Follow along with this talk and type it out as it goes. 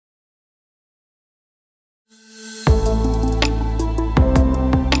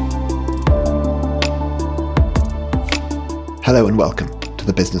Hello and welcome to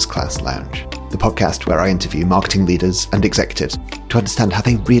the Business Class Lounge, the podcast where I interview marketing leaders and executives to understand how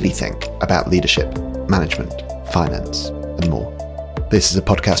they really think about leadership, management, finance, and more. This is a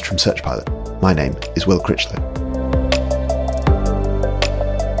podcast from Searchpilot. My name is Will Critchlow.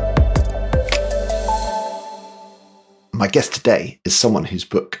 My guest today is someone whose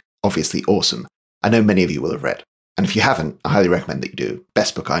book, obviously awesome, I know many of you will have read. And if you haven't, I highly recommend that you do.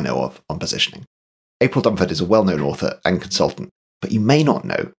 Best book I know of on positioning. April Dunford is a well-known author and consultant, but you may not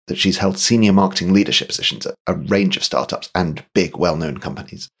know that she's held senior marketing leadership positions at a range of startups and big, well-known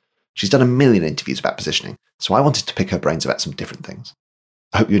companies. She's done a million interviews about positioning, so I wanted to pick her brains about some different things.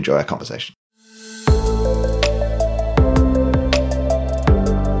 I hope you enjoy our conversation.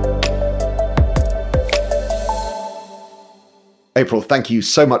 April, thank you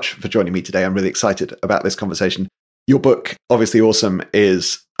so much for joining me today. I'm really excited about this conversation. Your book, obviously awesome,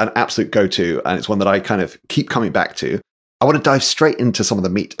 is an absolute go-to, and it's one that I kind of keep coming back to. I want to dive straight into some of the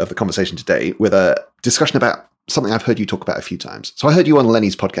meat of the conversation today with a discussion about something I've heard you talk about a few times. So I heard you on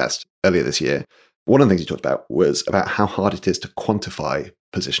Lenny's podcast earlier this year. One of the things you talked about was about how hard it is to quantify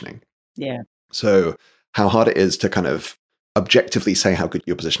positioning. Yeah. So how hard it is to kind of objectively say how good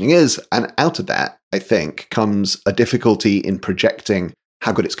your positioning is. And out of that, I think, comes a difficulty in projecting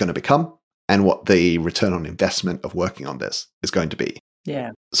how good it's going to become and what the return on investment of working on this is going to be.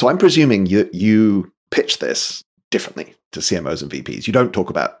 Yeah. So I'm presuming you pitch this differently to CMOs and VPs. You don't talk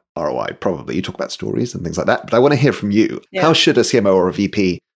about ROI, probably. You talk about stories and things like that. But I want to hear from you. Yeah. How should a CMO or a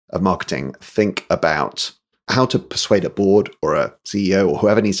VP of marketing think about how to persuade a board or a CEO or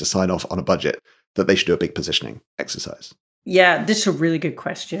whoever needs to sign off on a budget that they should do a big positioning exercise? Yeah, this is a really good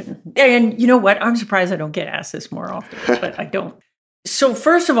question. And you know what? I'm surprised I don't get asked this more often, but I don't. So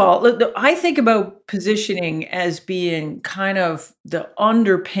first of all, I think about positioning as being kind of the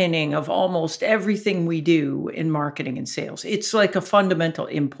underpinning of almost everything we do in marketing and sales. It's like a fundamental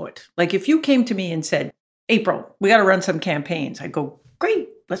input. Like if you came to me and said, April, we got to run some campaigns. I'd go, great,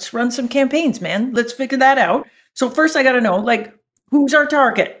 let's run some campaigns, man. Let's figure that out. So first I got to know, like, who's our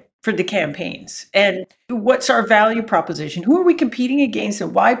target for the campaigns? And what's our value proposition? Who are we competing against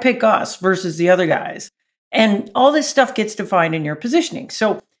and why pick us versus the other guys? And all this stuff gets defined in your positioning.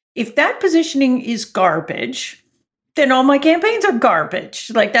 So if that positioning is garbage, then all my campaigns are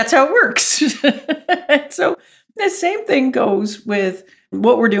garbage. Like that's how it works. So the same thing goes with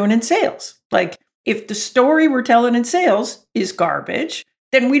what we're doing in sales. Like if the story we're telling in sales is garbage,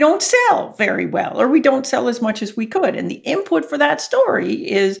 then we don't sell very well, or we don't sell as much as we could. And the input for that story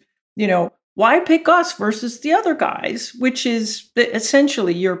is, why pick us versus the other guys, which is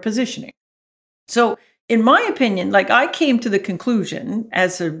essentially your positioning. So in my opinion, like I came to the conclusion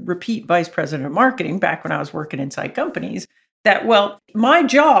as a repeat vice president of marketing back when I was working inside companies that, well, my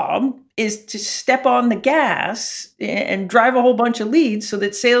job is to step on the gas and drive a whole bunch of leads so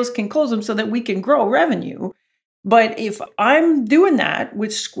that sales can close them so that we can grow revenue. But if I'm doing that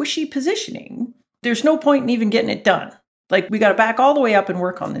with squishy positioning, there's no point in even getting it done. Like we got to back all the way up and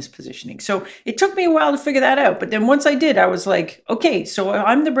work on this positioning. So it took me a while to figure that out. But then once I did, I was like, okay, so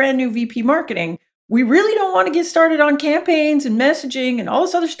I'm the brand new VP marketing. We really don't want to get started on campaigns and messaging and all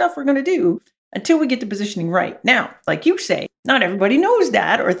this other stuff we're going to do until we get the positioning right. Now, like you say, not everybody knows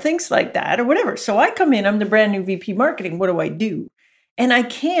that or thinks like that or whatever. So I come in, I'm the brand new VP marketing. What do I do? And I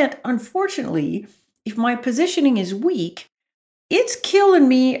can't, unfortunately, if my positioning is weak, it's killing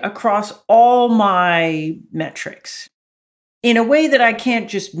me across all my metrics in a way that I can't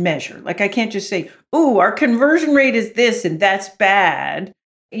just measure. Like I can't just say, oh, our conversion rate is this and that's bad.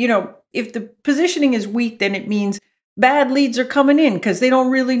 If the positioning is weak, then it means bad leads are coming in because they don't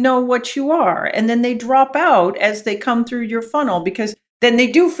really know what you are. And then they drop out as they come through your funnel because then they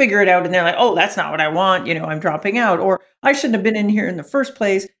do figure it out and they're like, oh, that's not what I want. I'm dropping out, or I shouldn't have been in here in the first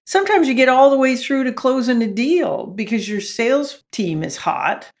place. Sometimes you get all the way through to closing a deal because your sales team is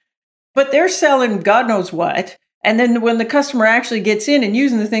hot, but they're selling God knows what. And then when the customer actually gets in and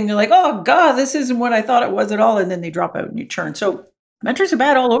using the thing, they're like, oh God, this isn't what I thought it was at all. And then they drop out and you churn. So metrics are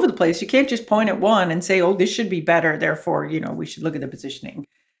bad all over the place. You can't just point at one and say, oh, this should be better. Therefore, we should look at the positioning.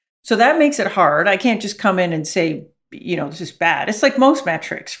 So that makes it hard. I can't just come in and say, this is bad. It's like most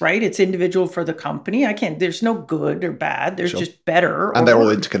metrics, right? It's individual for the company. There's no good or bad. There's just better. And they're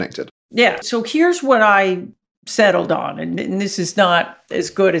all interconnected. Yeah. So here's what I settled on. And this is not as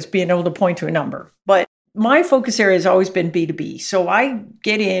good as being able to point to a number, but my focus area has always been B2B. So I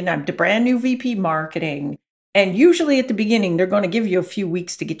get in, I'm the brand new VP marketing. And usually at the beginning, they're going to give you a few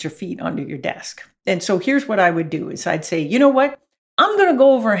weeks to get your feet under your desk. And so here's what I would do is I'd say, you know what? I'm going to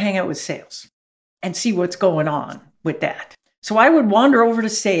go over and hang out with sales and see what's going on with that. So I would wander over to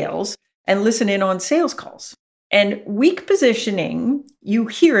sales and listen in on sales calls. And weak positioning, you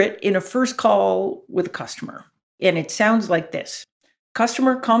hear it in a first call with a customer. And it sounds like this.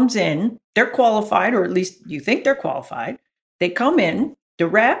 Customer comes in, they're qualified, or at least you think they're qualified. They come in, the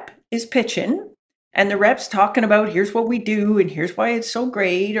rep is pitching, and the rep's talking about here's what we do and here's why it's so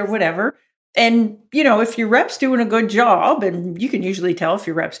great or whatever. And, if your rep's doing a good job, and you can usually tell if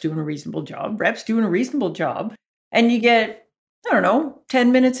your rep's doing a reasonable job, and you get, I don't know,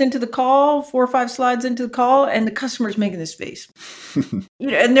 10 minutes into the call, 4 or 5 slides into the call, and the customer's making this face.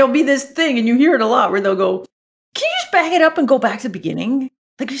 And there'll be this thing, and you hear it a lot, where they'll go, can you just back it up and go back to the beginning?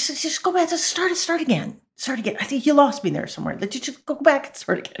 Like, just go back to start again. Start again. I think you lost me there somewhere. Like, just go back and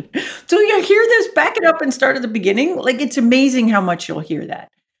start again. So you hear this, back it up and start at the beginning. Like, it's amazing how much you'll hear that.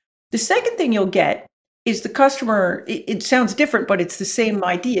 The second thing you'll get is the customer, it sounds different, but it's the same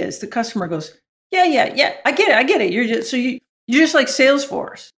idea. Is the customer goes, yeah, I get it. You're just like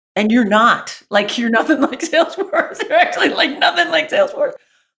Salesforce. And you're not. Like, you're nothing like Salesforce. You're actually like nothing like Salesforce.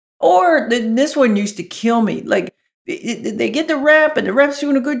 Or this one used to kill me. Like, they get the rep, and the rep's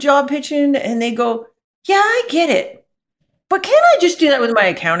doing a good job pitching, and they go, yeah, I get it. But can't I just do that with my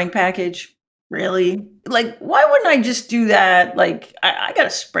accounting package? Really? Like, why wouldn't I just do that? Like, I got a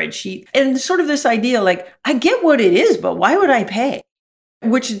spreadsheet. And sort of this idea, like, I get what it is, but why would I pay?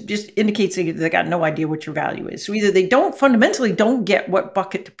 Which just indicates they got no idea what your value is. So either they fundamentally don't get what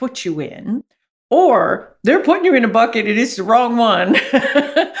bucket to put you in, or they're putting you in a bucket and it's the wrong one.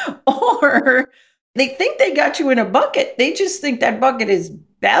 Or they think they got you in a bucket. They just think that bucket is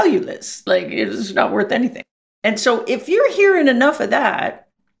valueless. Like, it's not worth anything. And so if you're hearing enough of that,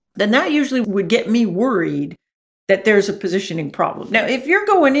 then that usually would get me worried that there's a positioning problem. Now, if you're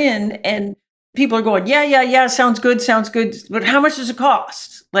going in and people are going, yeah, sounds good, but how much does it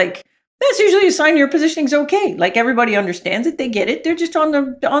cost? Like, that's usually a sign your positioning's okay. Like, everybody understands it, they get it. They're just on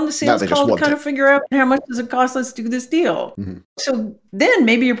the sales call to kind of figure out how much does it cost. Let's do this deal. Mm-hmm. So then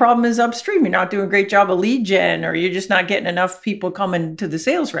maybe your problem is upstream. You're not doing a great job of lead gen, or you're just not getting enough people coming to the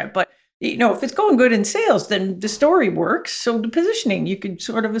sales rep. But if it's going good in sales, then the story works. So the positioning, you could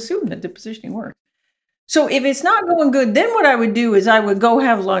sort of assume that the positioning works. So if it's not going good, then what I would do is I would go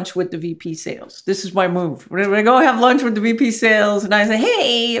have lunch with the VP sales. This is my move. When I go have lunch with the VP sales and I say,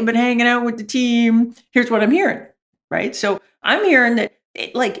 hey, I've been hanging out with the team. Here's what I'm hearing, right? So I'm hearing that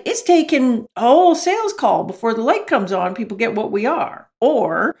it's taken a whole sales call before the light comes on. People get what we are.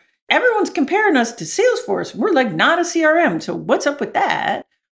 Or everyone's comparing us to Salesforce. We're like not a CRM. So what's up with that?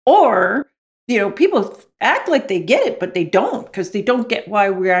 Or, people act like they get it, but they don't, because they don't get why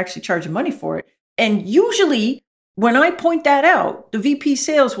we're actually charging money for it. And usually when I point that out, the VP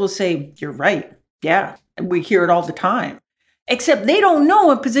sales will say, you're right. Yeah, we hear it all the time. Except they don't know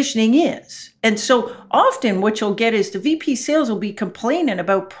what positioning is. And so often what you'll get is the VP sales will be complaining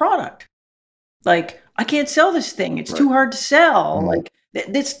about product. Like, I can't sell this thing. It's too hard to sell. Like,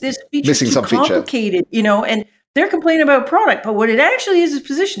 this feature is too complicated, and they're complaining about product. But what it actually is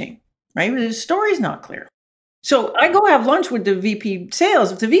positioning, right? The story's not clear. So I go have lunch with the VP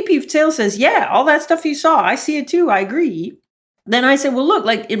sales. If the VP sales says, yeah, all that stuff you saw, I see it too, I agree. Then I say, well, look,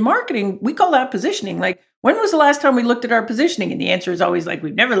 like in marketing, we call that positioning. Like, when was the last time we looked at our positioning? And the answer is always like,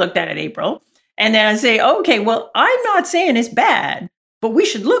 we've never looked at it, April. And then I say, okay, well, I'm not saying it's bad, but we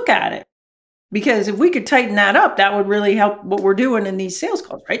should look at it. Because if we could tighten that up, that would really help what we're doing in these sales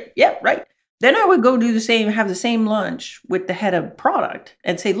calls, right? Yeah, right. Then I would go do have the same lunch with the head of product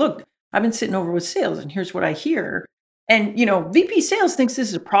and say, look, I've been sitting over with sales and here's what I hear. And, VP sales thinks this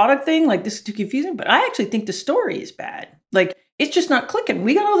is a product thing. Like, this is too confusing, but I actually think the story is bad. Like, it's just not clicking.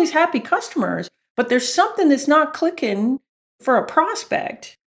 We got all these happy customers, but there's something that's not clicking for a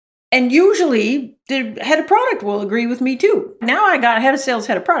prospect. And usually the head of product will agree with me too. Now I got head of sales,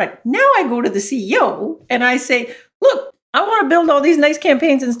 head of product. Now I go to the CEO and I say, look, I want to build all these nice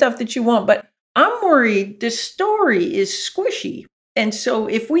campaigns and stuff that you want, but I'm worried the story is squishy. And so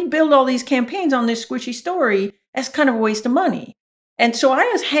if we build all these campaigns on this squishy story, that's kind of a waste of money. And so I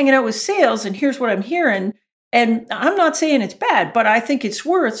was hanging out with sales and here's what I'm hearing. And I'm not saying it's bad, but I think it's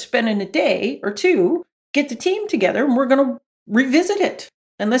worth spending a day or two, get the team together, and we're going to revisit it.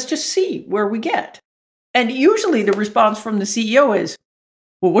 And let's just see where we get. And usually the response from the CEO is,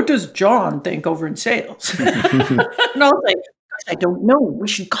 well, what does John think over in sales? And I'll say, I don't know. We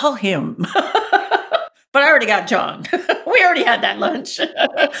should call him. But I already got John. We already had that lunch. So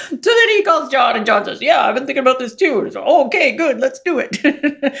then he calls John and John says, yeah, I've been thinking about this too. So, okay, good. Let's do it.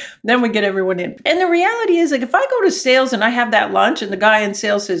 Then we get everyone in. And the reality is, like, if I go to sales and I have that lunch and the guy in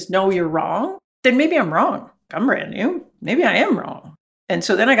sales says, no, you're wrong, then maybe I'm wrong. I'm brand new. Maybe I am wrong. And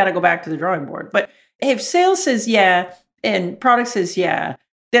so then I got to go back to the drawing board. But if sales says yeah and product says yeah,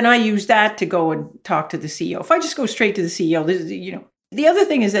 then I use that to go and talk to the CEO. If I just go straight to the CEO, the other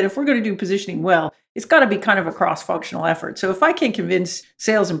thing is that if we're going to do positioning well, it's got to be kind of a cross-functional effort. So if I can't convince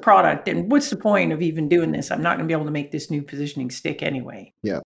sales and product, then what's the point of even doing this? I'm not going to be able to make this new positioning stick anyway.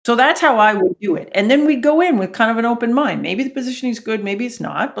 Yeah. So that's how I would do it. And then we'd go in with kind of an open mind. Maybe the positioning is good, maybe it's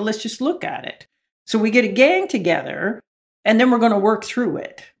not, but let's just look at it. So we get a gang together, and then we're going to work through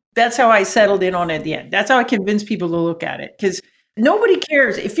it. That's how I settled in on it at the end. That's how I convinced people to look at it, because nobody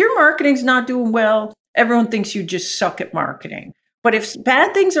cares. If your marketing's not doing well, everyone thinks you just suck at marketing. But if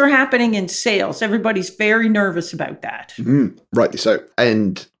bad things are happening in sales, everybody's very nervous about that. Rightly so.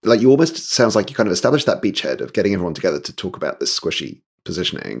 And like, you almost sounds like you kind of established that beachhead of getting everyone together to talk about this squishy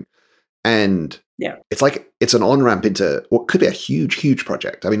positioning. And it's like it's an on-ramp into what could be a huge, huge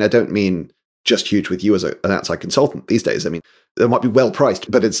project. I mean, I don't mean just huge with you as an outside consultant these days. I mean, it might be well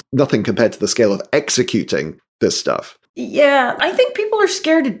priced, but it's nothing compared to the scale of executing this stuff. Yeah, I think people are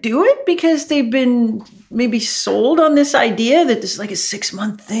scared to do it because they've been maybe sold on this idea that this is like a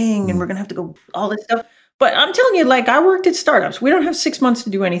 6-month thing and we're going to have to go all this stuff. But I'm telling you, like, I worked at startups. We don't have 6 months to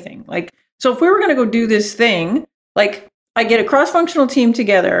do anything. Like, so if we were going to go do this thing, like, I get a cross-functional team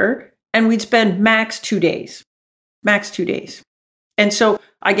together and we'd spend max 2 days. And so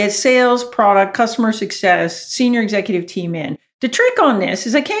I get sales, product, customer success, senior executive team in. The trick on this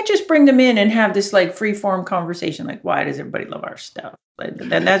is I can't just bring them in and have this like free form conversation. Like, why does everybody love our stuff?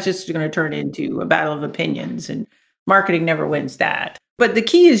 Then that's just going to turn into a battle of opinions, and marketing never wins that. But the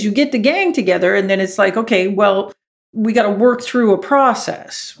key is you get the gang together and then it's like, okay, well, we got to work through a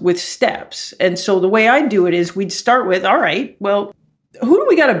process with steps. And so the way I do it is we'd start with, all right, well, who do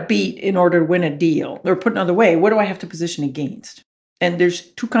we got to beat in order to win a deal? Or put another way, what do I have to position against? And there's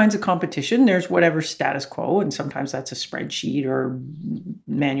two kinds of competition. There's whatever status quo, and sometimes that's a spreadsheet or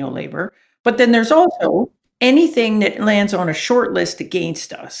manual labor. But then there's also anything that lands on a short list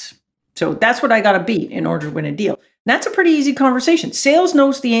against us. So that's what I got to beat in order to win a deal. And that's a pretty easy conversation. Sales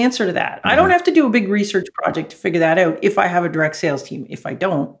knows the answer to that. I don't have to do a big research project to figure that out if I have a direct sales team. If I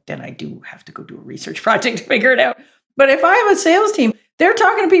don't, then I do have to go do a research project to figure it out. But if I have a sales team, they're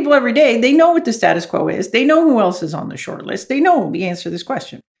talking to people every day. They know what the status quo is. They know who else is on the short list. They know the answer to this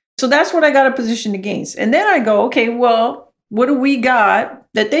question. So that's what I got to position against. And then I go, okay, well, what do we got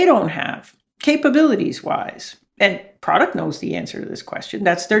that they don't have, capabilities wise? And product knows the answer to this question.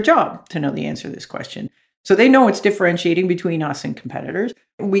 That's their job, to know the answer to this question. So they know it's differentiating between us and competitors.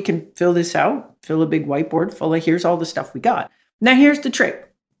 We can fill this out, fill a big whiteboard full of here's all the stuff we got. Now here's the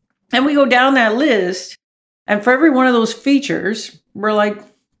trick. And we go down that list, and for every one of those features, we're like,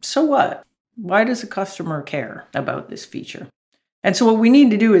 so what? Why does a customer care about this feature? And so what we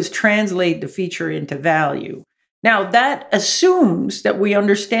need to do is translate the feature into value. Now, that assumes that we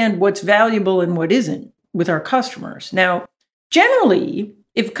understand what's valuable and what isn't with our customers. Now, generally,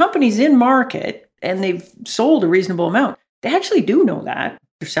 if companies in market and they've sold a reasonable amount, they actually do know that.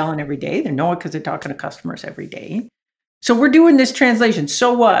 They're selling every day. They know it because they're talking to customers every day. So we're doing this translation,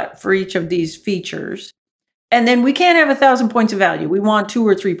 so what, for each of these features. And then we can't have 1,000 points of value. We want 2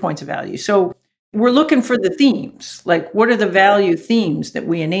 or 3 points of value. So we're looking for the themes. Like, what are the value themes that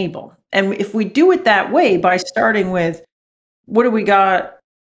we enable? And if we do it that way, by starting with, what do we got?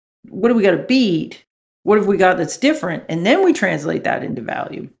 What do we got to beat? What have we got that's different? And then we translate that into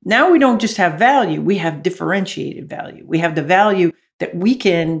value. Now we don't just have value, we have differentiated value. We have the value that we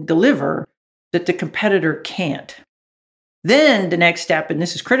can deliver that the competitor can't. Then the next step, and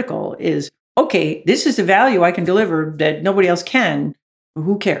this is critical, is, okay, this is the value I can deliver that nobody else can.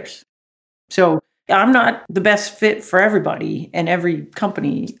 Who cares? So I'm not the best fit for everybody and every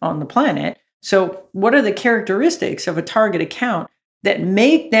company on the planet. So what are the characteristics of a target account that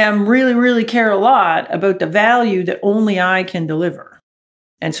make them really, really care a lot about the value that only I can deliver?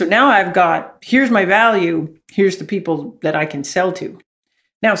 And so now I've got, here's my value, here's the people that I can sell to.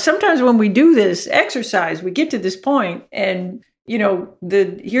 Now, sometimes when we do this exercise, we get to this point and,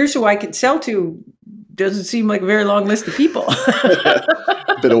 the here's who I can sell to doesn't seem like a very long list of people.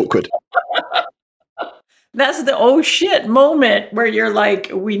 A bit awkward. That's the oh shit moment where you're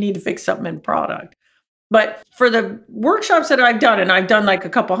like, we need to fix something in product. But for the workshops that I've done, and I've done like a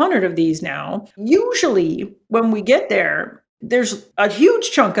couple hundred of these now, usually when we get there, there's a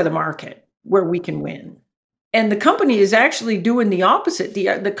huge chunk of the market where we can win. And the company is actually doing the opposite.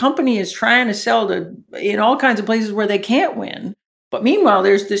 The company is trying to sell in all kinds of places where they can't win. But meanwhile,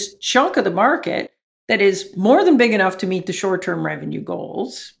 there's this chunk of the market that is more than big enough to meet the short-term revenue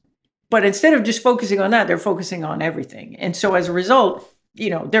goals. But instead of just focusing on that, they're focusing on everything. And so as a result,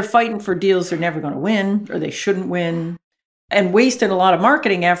 they're fighting for deals they're never going to win, or they shouldn't win, and wasting a lot of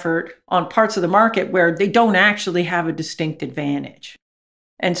marketing effort on parts of the market where they don't actually have a distinct advantage.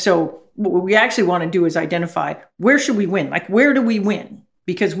 And so what we actually want to do is identify, where should we win? Like, where do we win?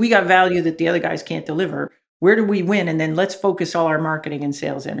 Because we got value that the other guys can't deliver. Where do we win? And then let's focus all our marketing and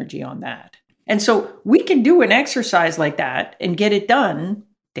sales energy on that. And so we can do an exercise like that and get it done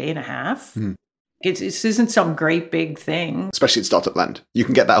day and a half. This isn't some great big thing. Especially in startup land. You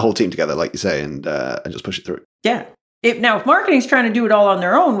can get that whole team together, like you say, and just push it through. Yeah. If marketing's trying to do it all on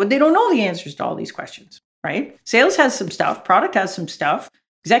their own, well, they don't know the answers to all these questions, right? Sales has some stuff. Product has some stuff.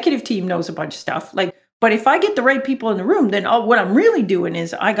 Executive team knows a bunch of stuff. But if I get the right people in the room, then what I'm really doing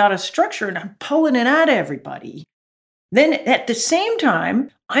is I got a structure and I'm pulling it at everybody. Then at the same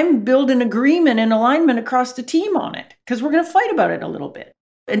time, I'm building agreement and alignment across the team on it, because we're going to fight about it a little bit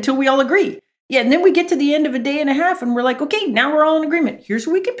until we all agree. Yeah, and then we get to the end of a day and a half and we're like, okay, now we're all in agreement. Here's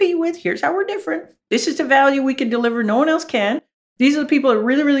what we compete with. Here's how we're different. This is the value we can deliver. No one else can. These are the people that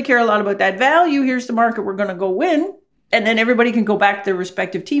really, really care a lot about that value. Here's the market we're going to go win. And then everybody can go back to their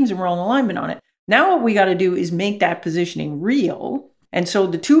respective teams and we're all in alignment on it. Now what we got to do is make that positioning real. And so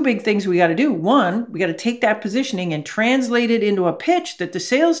the two big things we got to do, one, we got to take that positioning and translate it into a pitch that the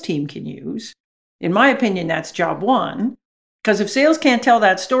sales team can use. In my opinion, that's job one. Because if sales can't tell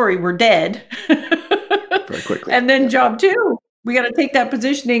that story, we're dead. Very quickly. And then job two, we got to take that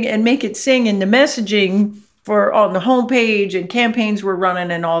positioning and make it sing in the messaging for on the homepage and campaigns we're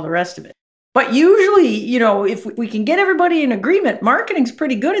running and all the rest of it. But usually, if we can get everybody in agreement, marketing's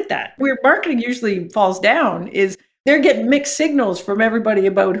pretty good at that. Where marketing usually falls down is they're getting mixed signals from everybody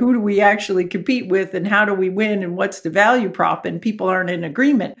about who do we actually compete with and how do we win and what's the value prop, and people aren't in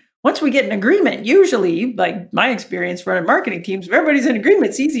agreement. Once we get an agreement, usually, like my experience running marketing teams, if everybody's in agreement,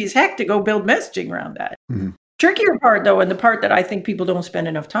 it's easy as heck to go build messaging around that. Trickier part, though, and the part that I think people don't spend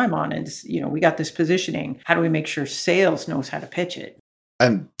enough time on is, we got this positioning. How do we make sure sales knows how to pitch it?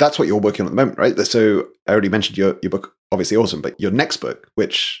 And that's what you're working on at the moment, right? So I already mentioned your book, obviously awesome, but your next book,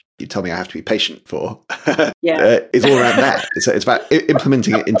 which you tell me I have to be patient for, is all around that. It's about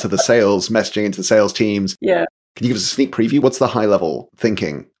implementing it into the sales messaging, into the sales teams. Yeah. Can you give us a sneak preview? What's the high level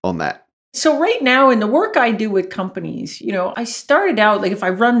thinking on that? So right now in the work I do with companies, I started out, like if I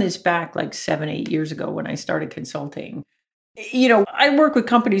run this back like 7-8 years ago when I started consulting, I work with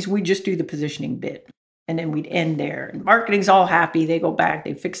companies, we just do the positioning bit and then we'd end there. And marketing's all happy. They go back,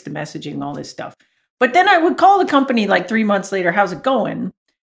 they fix the messaging, all this stuff. But then I would call the company like 3 months later, how's it going?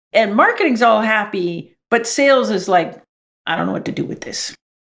 And marketing's all happy, but sales is like, I don't know what to do with this.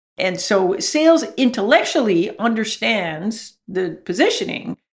 And so sales intellectually understands the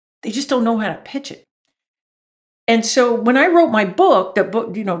positioning. They just don't know how to pitch it. And so when I wrote my book, the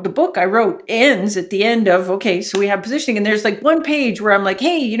book I wrote ends at the end of, okay, so we have positioning. And there's like one page where I'm like,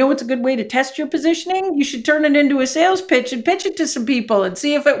 hey, what's a good way to test your positioning? You should turn it into a sales pitch and pitch it to some people and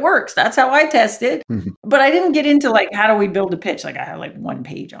see if it works. That's how I test it. But I didn't get into like, how do we build a pitch? Like I had like one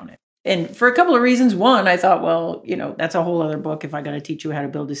page on it. And for a couple of reasons. One, I thought, well, that's a whole other book if I got to teach you how to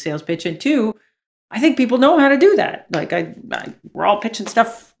build a sales pitch. And two, I think people know how to do that. Like we're all pitching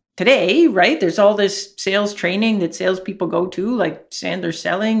stuff today, right? There's all this sales training that salespeople go to, like Sandler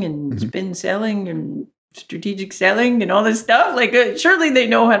selling and spin selling and strategic selling and all this stuff. Like surely they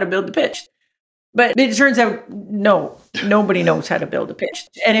know how to build a pitch. But it turns out, no, nobody knows how to build a pitch.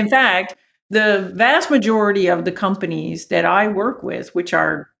 And in fact, the vast majority of the companies that I work with, which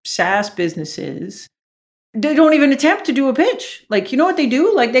are SaaS businesses, they don't even attempt to do a pitch. Like, you know what they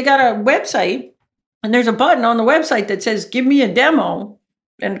do? Like they got a website and there's a button on the website that says, give me a demo.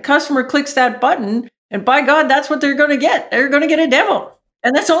 And the customer clicks that button and by God, that's what they're going to get. They're going to get a demo.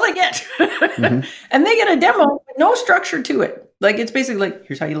 And that's all they get. And they get a demo with no structure to it. Like it's basically like,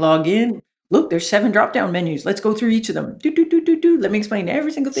 here's how you log in. Look, there's 7 drop-down menus. Let's go through each of them. Let me explain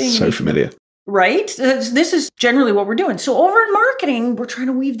every single thing. So familiar. Right? This is generally what we're doing. So over in marketing, we're trying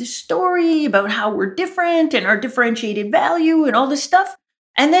to weave this story about how we're different and our differentiated value and all this stuff.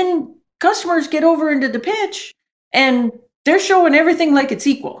 And then customers get over into the pitch and they're showing everything like it's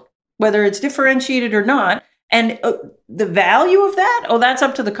equal, whether it's differentiated or not. And the value of that, that's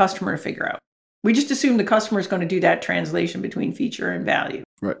up to the customer to figure out. We just assume the customer is going to do that translation between feature and value.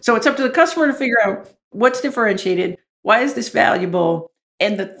 Right. So it's up to the customer to figure out what's differentiated, why is this valuable?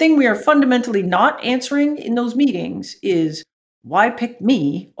 And the thing we are fundamentally not answering in those meetings is why pick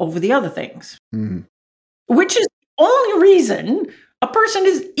me over the other things? Which is the only reason a person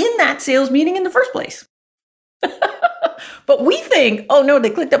is in that sales meeting in the first place. But we think, oh no,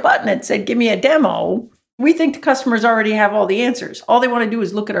 they clicked a button and said, give me a demo. We think the customers already have all the answers. All they want to do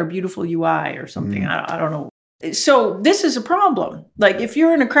is look at our beautiful UI or something. I don't know. So this is a problem. Like if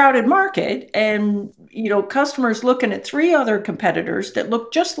you're in a crowded market and, customers looking at 3 other competitors that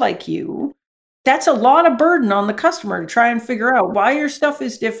look just like you, that's a lot of burden on the customer to try and figure out why your stuff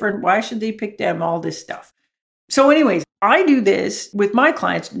is different. Why should they pick them? All this stuff. So anyways, I do this with my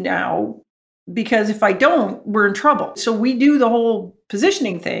clients now because if I don't, we're in trouble. So we do the whole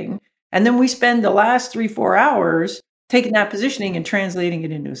positioning thing. And then we spend the last 3-4 hours taking that positioning and translating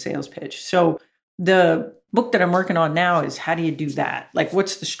it into a sales pitch. So the book that I'm working on now is how do you do that? Like,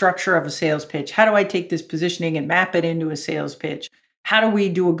 what's the structure of a sales pitch? How do I take this positioning and map it into a sales pitch? How do we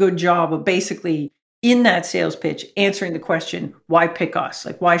do a good job of basically in that sales pitch answering the question, why pick us?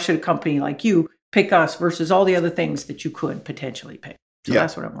 Like, why should a company like you pick us versus all the other things that you could potentially pick? So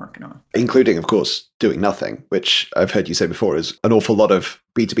that's what I'm working on. Including, of course, doing nothing, which I've heard you say before is an awful lot of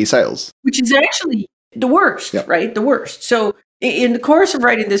B2B sales. Which is actually the worst, right? The worst. So in the course of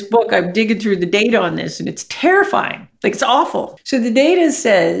writing this book, I'm digging through the data on this and it's terrifying. Like, it's awful. So the data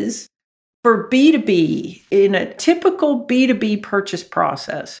says for B2B, in a typical B2B purchase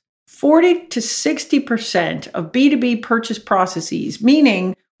process, 40 to 60% of B2B purchase processes,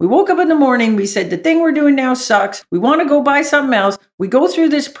 meaning we woke up in the morning, we said, the thing we're doing now sucks. We want to go buy something else. We go through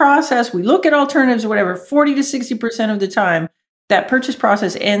this process. We look at alternatives or whatever. 40 to 60% of the time, that purchase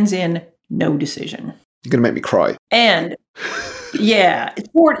process ends in no decision. You're going to make me cry. And yeah, it's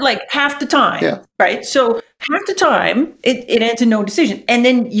for like half the time, right? So half the time, it ends in no decision. And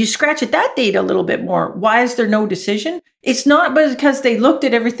then you scratch at that data a little bit more. Why is there no decision? It's not because they looked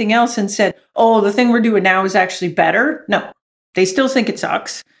at everything else and said, oh, the thing we're doing now is actually better. No, they still think it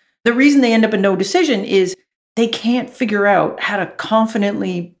sucks. The reason they end up in no decision is they can't figure out how to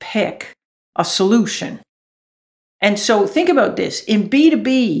confidently pick a solution. And so think about this. In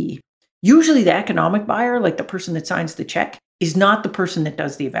B2B, usually the economic buyer, like the person that signs the check, is not the person that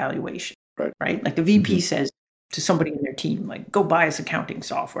does the evaluation, right? Like the VP says to somebody in their team, like, go buy us accounting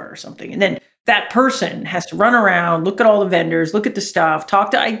software or something. And then that person has to run around, look at all the vendors, look at the stuff, talk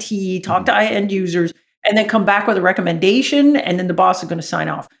to IT, talk to end users, and then come back with a recommendation. And then the boss is going to sign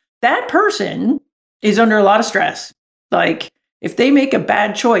off. That person is under a lot of stress. Like, if they make a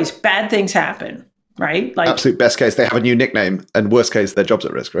bad choice, bad things happen, right? Like, absolute best case, they have a new nickname, and worst case, their job's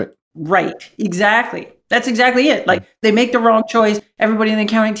at risk, right? Right. Exactly. That's exactly it. Like, they make the wrong choice. Everybody in the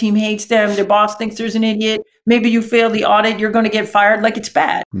accounting team hates them. Their boss thinks there's an idiot. Maybe you fail the audit, you're going to get fired. Like, it's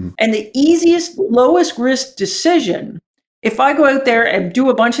bad. And the easiest, lowest risk decision, if I go out there and do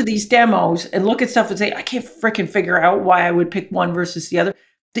a bunch of these demos and look at stuff and say, I can't freaking figure out why I would pick one versus the other.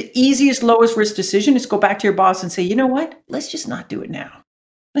 The easiest, lowest risk decision is go back to your boss and say, you know what? Let's just not do it now.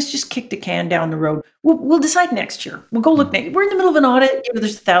 Let's just kick the can down the road. We'll decide next year. We'll go look next. We're in the middle of an audit.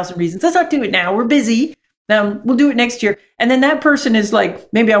 There's 1,000 reasons. Let's not do it now. We're busy. We'll do it next year. And then that person is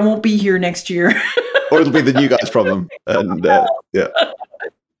like, maybe I won't be here next year. Or it'll be the new guy's problem. And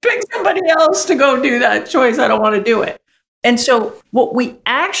Pick somebody else to go do that choice. I don't want to do it. And so what we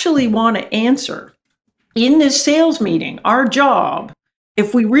actually want to answer in this sales meeting, our job,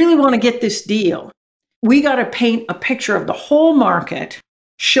 if we really want to get this deal, we got to paint a picture of the whole market,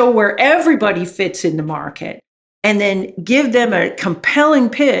 show where everybody fits in the market, and then give them a compelling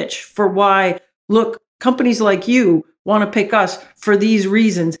pitch for why, look, companies like you want to pick us for these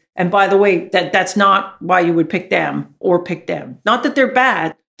reasons. And by the way, that's not why you would pick them or pick them. Not that they're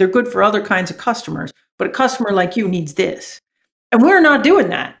bad. They're good for other kinds of customers. But a customer like you needs this. And we're not doing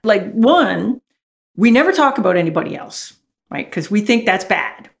that. Like, one, we never talk about anybody else, right? Because we think that's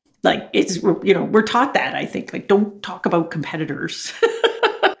bad. Like, we're taught that, I think. Like, don't talk about competitors.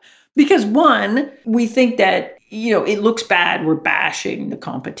 Because one, we think that, it looks bad. We're bashing the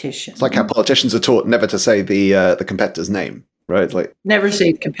competition. It's like how politicians are taught never to say the competitor's name, right? It's like, never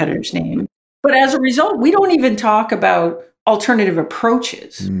say the competitor's name. But as a result, we don't even talk about alternative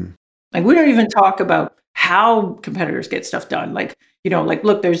approaches. Like, we don't even talk about how competitors get stuff done. Like,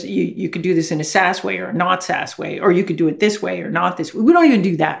 look, there's you could do this in a SaaS way or a not SaaS way, or you could do it this way or not this way. We don't even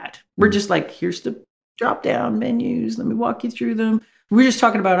do that. We're just like, here's the drop down menus. Let me walk you through them. We're just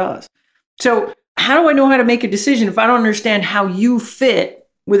talking about us. So how do I know how to make a decision if I don't understand how you fit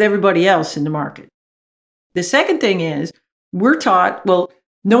with everybody else in the market? The second thing is, we're taught, well,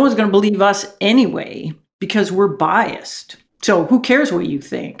 no one's going to believe us anyway because we're biased. So who cares what you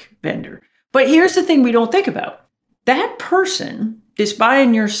think, vendor? But here's the thing we don't think about. That person is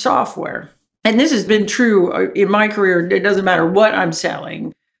buying your software, and this has been true in my career. It doesn't matter what I'm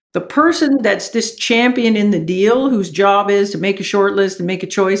selling. The person that's this champion in the deal, whose job is to make a short list and make a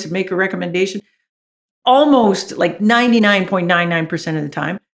choice and make a recommendation, almost like 99.99% of the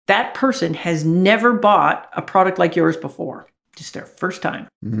time, that person has never bought a product like yours before. Just their first time.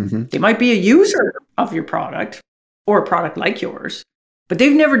 They might be a user of your product or a product like yours, but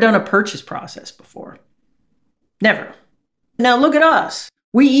they've never done a purchase process before. Never. Now look at us.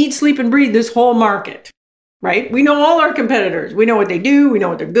 We eat, sleep, and breathe this whole market, right? We know all our competitors. We know what they do. We know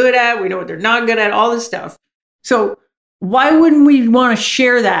what they're good at. We know what they're not good at, all this stuff. So why wouldn't we want to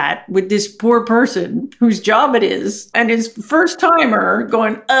share that with this poor person whose job it is and his first timer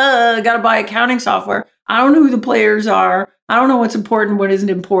going, got to buy accounting software. I don't know who the players are. I don't know what's important, what isn't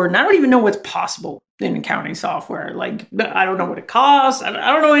important. I don't even know what's possible in accounting software. Like, I don't know what it costs. I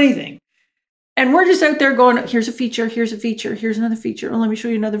don't know anything. And we're just out there going, here's a feature, here's a feature, here's another feature. Oh, let me show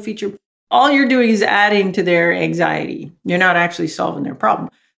you another feature. All you're doing is adding to their anxiety. You're not actually solving their problem.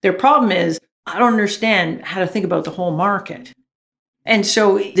 Their problem is, I don't understand how to think about the whole market. And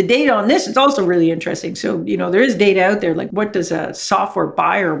so the data on this is also really interesting. So, there is data out there, like what does a software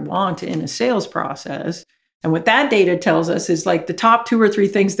buyer want in a sales process? And what that data tells us is like the top 2 or 3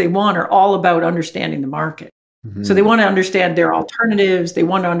 things they want are all about understanding the market. Mm-hmm. So they want to understand their alternatives. They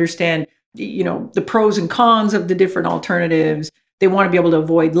want to understand, the pros and cons of the different alternatives. They want to be able to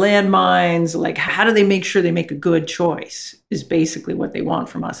avoid landmines. Like, how do they make sure they make a good choice is basically what they want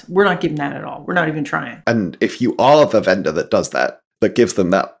from us. We're not giving that at all. We're not even trying. And if you are the vendor that does that gives them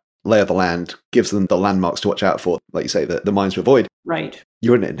that lay of the land, gives them the landmarks to watch out for, like you say, the mines to avoid. Right.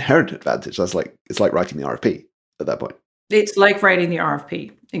 You're in an inherent advantage. It's like writing the RFP at that point. It's like writing the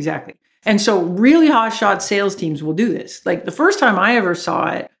RFP. Exactly. And so really hotshot sales teams will do this. Like the first time I ever saw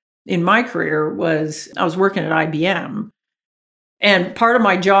it in my career was I was working at IBM. And part of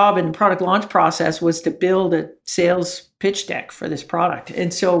my job in the product launch process was to build a sales pitch deck for this product.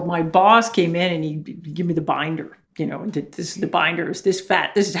 And so my boss came in and he'd give me the binder. This is the binders, this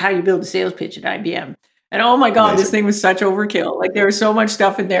fat, this is how you build a sales pitch at IBM. And oh my God, Amazing. This thing was such overkill. Like there was so much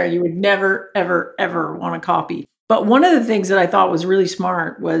stuff in there you would never, ever, ever want to copy. But one of the things that I thought was really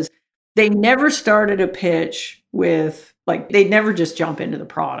smart was they never started a pitch with, like, they'd never just jump into the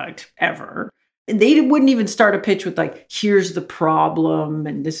product ever. And they wouldn't even start a pitch with like, here's the problem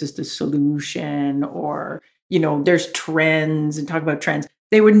and this is the solution, or, there's trends and talk about trends.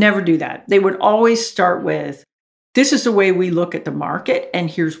 They would never do that. They would always start with, this is the way we look at the market and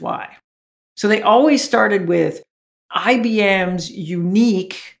here's why. So they always started with IBM's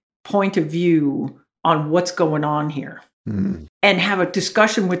unique point of view on what's going on here and have a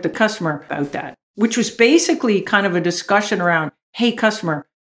discussion with the customer about that, which was basically kind of a discussion around, hey, customer,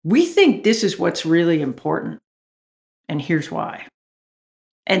 we think this is what's really important and here's why.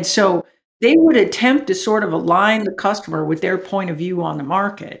 And so they would attempt to sort of align the customer with their point of view on the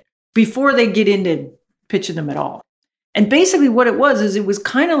market before they get into pitching them at all. And basically what it was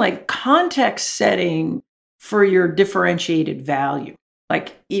kind of like context setting for your differentiated value.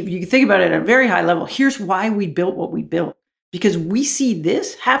 Like if you think about it at a very high level, here's why we built what we built. Because we see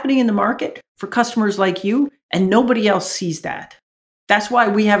this happening in the market for customers like you, and nobody else sees that. That's why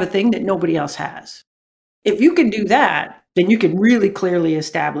we have a thing that nobody else has. If you can do that, then you can really clearly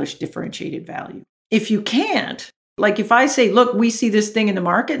establish differentiated value. If you can't, like if I say, look, we see this thing in the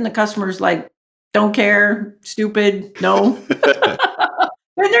market and the customer's like, don't care, stupid, no.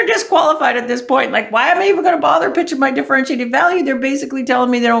 Then they're disqualified at this point. Like, why am I even going to bother pitching my differentiated value? They're basically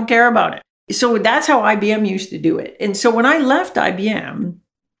telling me they don't care about it. So that's how IBM used to do it. And so when I left IBM,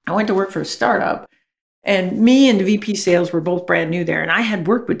 I went to work for a startup, and me and the VP sales were both brand new there. And I had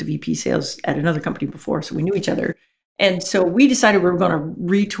worked with the VP sales at another company before, so we knew each other. And so we decided we were going to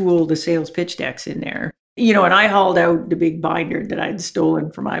retool the sales pitch decks in there. And I hauled out the big binder that I'd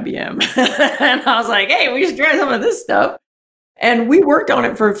stolen from IBM. And I was like, hey, we should try some of this stuff. And we worked on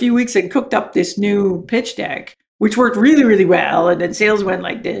it for a few weeks and cooked up this new pitch deck, which worked really, really well. And then sales went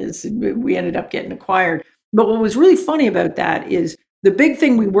like this, and we ended up getting acquired. But what was really funny about that is the big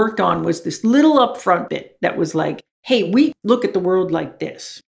thing we worked on was this little upfront bit that was like, hey, we look at the world like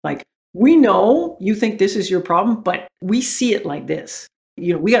this. Like, we know you think this is your problem, but we see it like this.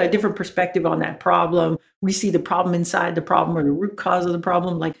 We got a different perspective on that problem. We see the problem inside the problem, or the root cause of the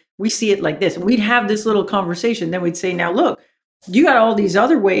problem. Like, we see it like this. And we'd have this little conversation. Then we'd say, now, look, you got all these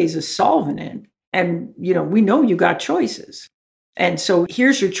other ways of solving it. And, we know you got choices. And so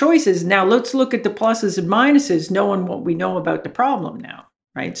here's your choices. Now let's look at the pluses and minuses, knowing what we know about the problem now,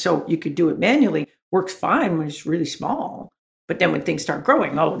 right? So you could do it manually. Works fine when it's really small. But then when things start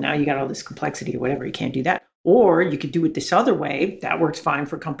growing, oh, now you got all this complexity or whatever, you can't do that. Or you could do it this other way. That works fine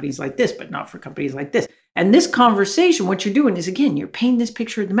for companies like this, but not for companies like this. And this conversation, what you're doing is, again, you're painting this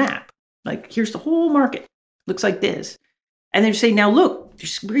picture of the map. Like, here's the whole market. Looks like this. And then you say, now look,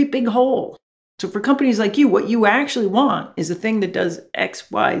 there's a great big hole. So for companies like you, what you actually want is a thing that does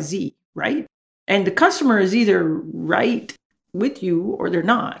X, Y, Z, right? And the customer is either right with you or they're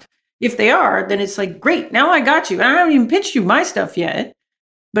not. If they are, then it's like, great, now I got you. And I haven't even pitched you my stuff yet.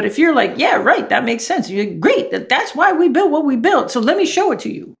 But if you're like, yeah, right, that makes sense. You're like, great. That's why we built what we built. So let me show it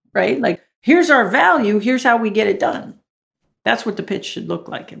to you, right? Like, here's our value. Here's how we get it done. That's what the pitch should look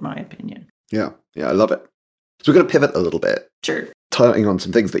like, in my opinion. Yeah, I love it. So we're going to pivot a little bit. Sure. Tying on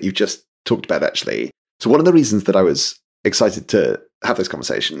some things that you've just talked about, actually. So one of the reasons that I was excited to have this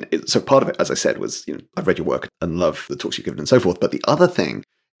conversation is, so part of it, as I said, was, I've read your work and love the talks you've given and so forth. But the other thing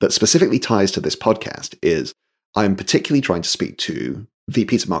that specifically ties to this podcast is I'm particularly trying to speak to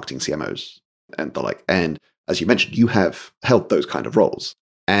VPs of marketing, CMOs, and the like. And as you mentioned, you have held those kind of roles.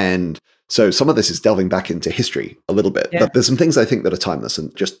 And so some of this is delving back into history a little bit. Yeah. But there's some things I think that are timeless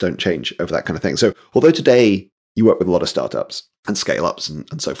and just don't change over that kind of thing. So although today you work with a lot of startups and scale-ups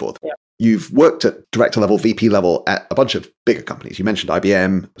and so forth, you've worked at director level, VP level at a bunch of bigger companies. You mentioned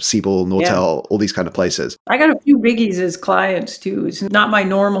IBM, Siebel, Nortel, all these kind of places. I got a few biggies as clients too. It's not my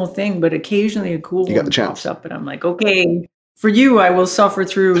normal thing, but occasionally a cool one pops up and I'm like, okay, for you, I will suffer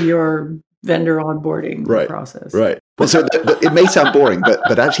through your vendor onboarding process. Right. Well, so it may sound boring,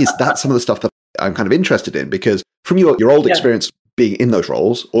 but actually that's some of the stuff that I'm kind of interested in, because from your old experience being in those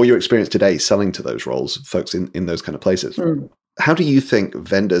roles or your experience today selling to those roles, folks in those kind of places, how do you think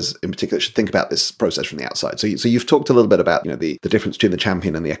vendors in particular should think about this process from the outside? So you've talked a little bit about, the difference between the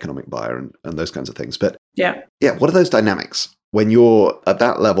champion and the economic buyer and those kinds of things. But what are those dynamics when you're at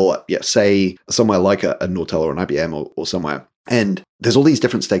that level, say somewhere like a Nortel or an IBM or somewhere, and there's all these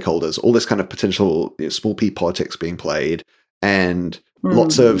different stakeholders, all this kind of potential small p politics being played, and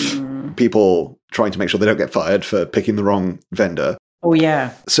lots of people trying to make sure they don't get fired for picking the wrong vendor. Oh,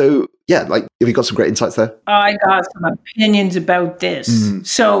 yeah. So, have you got some great insights there? I got some opinions about this.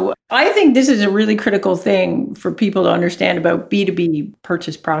 So I think this is a really critical thing for people to understand about B2B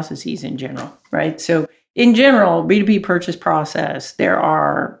purchase processes in general, right? So in general, B2B purchase process, there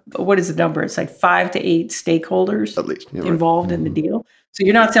are, what is the number? It's like 5 to 8 stakeholders at least involved in the deal. So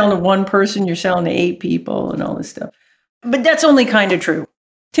you're not selling to one person, you're selling to 8 people and all this stuff. But that's only kind of true.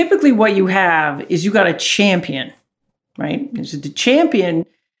 Typically what you have is you got a champion, right? So the champion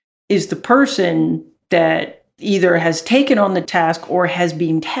is the person that either has taken on the task or has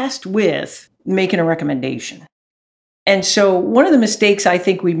been tasked with making a recommendation. And so one of the mistakes I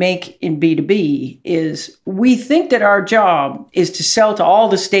think we make in B2B is we think that our job is to sell to all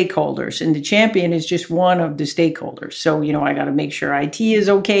the stakeholders, and the champion is just one of the stakeholders. So, I got to make sure IT is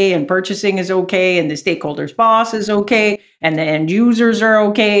okay and purchasing is okay and the stakeholder's boss is okay and the end users are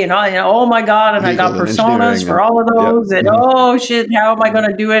okay and oh my God, and I got personas for all of those and oh shit, how am I going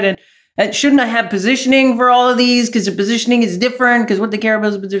to do it? And shouldn't I have positioning for all of these? Because the positioning is different because what they care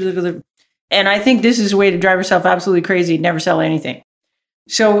about is... And I think this is a way to drive yourself absolutely crazy and never sell anything.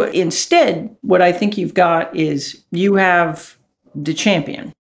 So instead, what I think you've got is you have the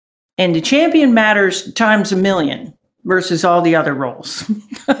champion. And the champion matters times a million versus all the other roles,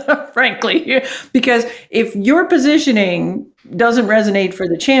 frankly. Because if your positioning doesn't resonate for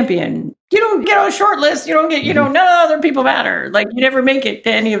the champion, you don't get on a short list. You don't get, none other people matter. Like you never make it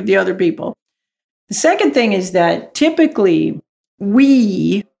to any of the other people. The second thing is that typically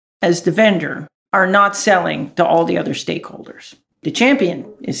we, as the vendor, are not selling to all the other stakeholders. The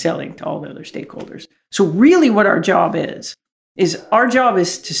champion is selling to all the other stakeholders. So really what our job is our job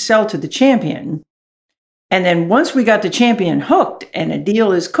is to sell to the champion. And then once we got the champion hooked and a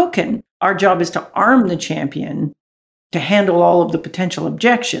deal is cooking, our job is to arm the champion to handle all of the potential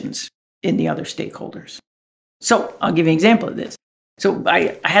objections in the other stakeholders. So I'll give you an example of this. So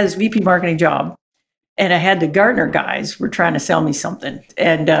I had this VP marketing job. And I had the Gartner guys were trying to sell me something.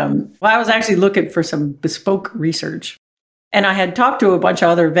 And I was actually looking for some bespoke research. And I had talked to a bunch of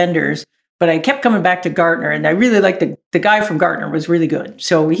other vendors, but I kept coming back to Gartner. And I really liked the guy from Gartner was really good.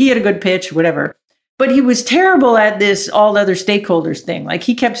 So he had a good pitch, whatever. But he was terrible at this all other stakeholders thing. Like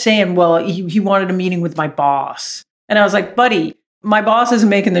he kept saying, well, he wanted a meeting with my boss. And I was like, buddy, my boss isn't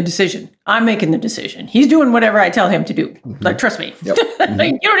making the decision. I'm making the decision. He's doing whatever I tell him to do. Like, trust me. Yep.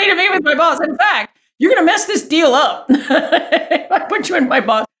 Like, you don't need to meet with my boss. In fact, you're going to mess this deal up. I put you in my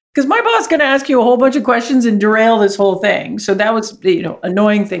boss. Because my boss is going to ask you a whole bunch of questions and derail this whole thing. So that was,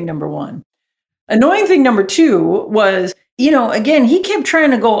 annoying thing number one. Annoying thing number two was, again, he kept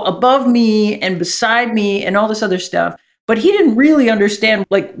trying to go above me and beside me and all this other stuff. But he didn't really understand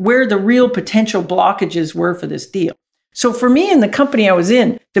where the real potential blockages were for this deal. So for me in the company I was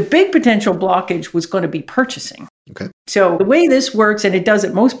in, the big potential blockage was going to be purchasing. Okay. So the way this works, and it does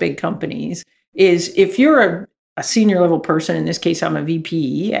at most big companies, is if you're a senior level person, in this case, I'm a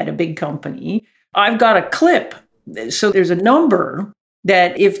VP at a big company, I've got a clip. So there's a number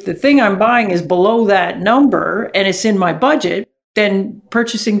that if the thing I'm buying is below that number and it's in my budget, then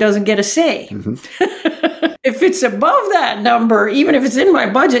purchasing doesn't get a say. if it's above that number, even if it's in my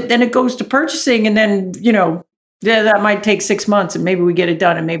budget, then it goes to purchasing. And then, that might take 6 months and maybe we get it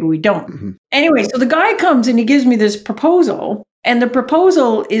done and maybe we don't. Mm-hmm. Anyway, so the guy comes and he gives me this proposal, and the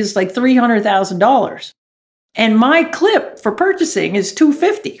proposal is like $300,000. And my clip for purchasing is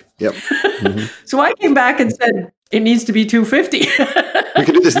 $250,000. Yep. Mm-hmm. So I came back and said, it needs to be $250,000. We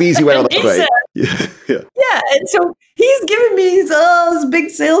can do this the easy way or the way. Yeah. And so he's giving me this big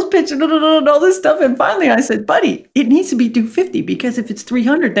sales pitch and all this stuff. And finally I said, buddy, it needs to be $250,000 because if it's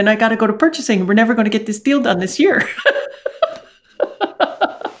 $300,000, then I got to go to purchasing. We're never going to get this deal done this year.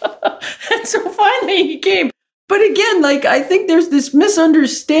 And so finally he came. But again, I think there's this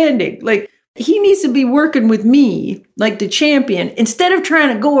misunderstanding. He needs to be working with me, like the champion, instead of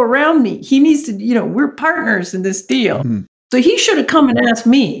trying to go around me. He needs to, we're partners in this deal. Mm-hmm. So he should have come and asked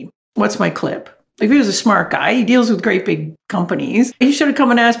me, what's my clip? If he was a smart guy, he deals with great big companies. He should have come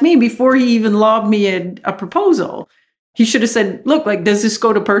and asked me before he even lobbed me a proposal. He should have said, look, does this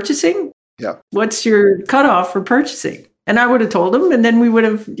go to purchasing? Yeah. What's your cutoff for purchasing? And I would have told him, and then we would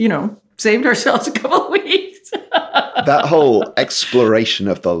have, saved ourselves a couple of weeks. That whole exploration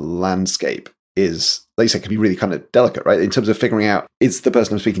of the landscape is, like you said, can be really kind of delicate, right? In terms of figuring out, is the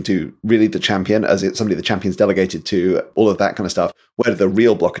person I'm speaking to really the champion? Is it somebody the champion's delegated to? All of that kind of stuff. Where do the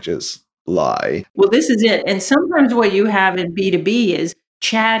real blockages lie? Well, this is it. And sometimes what you have in B2B is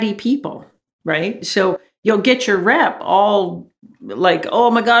chatty people, right? So you'll get your rep all like,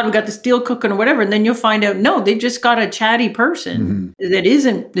 oh my God, we got this deal cooking or whatever. And then you'll find out, no, they just got a chatty person that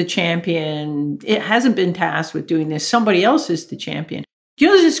isn't the champion. It hasn't been tasked with doing this. Somebody else is the champion.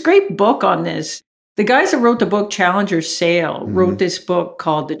 There's this great book on this. The guys that wrote the book Challenger Sale wrote this book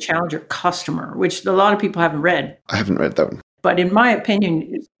called The Challenger Customer, which a lot of people haven't read. I haven't read that one. But in my opinion,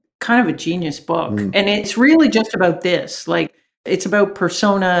 it's kind of a genius book. And it's really just about this. It's about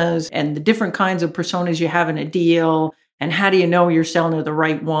personas and the different kinds of personas you have in a deal. And how do you know you're selling to the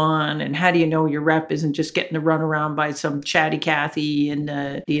right one? And how do you know your rep isn't just getting to run around by some chatty Cathy and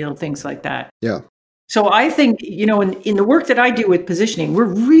things like that. Yeah. So I think, in the work that I do with positioning, we're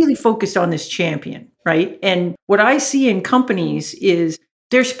really focused on this champion, right? And what I see in companies is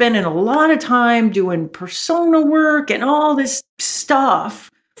they're spending a lot of time doing persona work and all this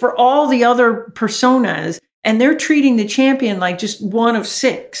stuff for all the other personas. And they're treating the champion like just one of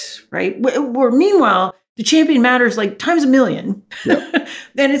 6, right? Where meanwhile, the champion matters like times a million. Yep.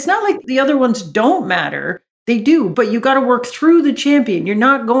 Then it's not like the other ones don't matter. They do, but you got to work through the champion. You're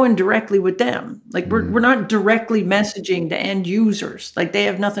not going directly with them. We're not directly messaging the end users. They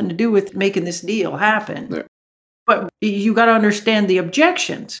have nothing to do with making this deal happen. Yeah. But you got to understand the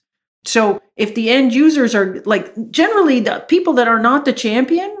objections. So if the end users are generally the people that are not the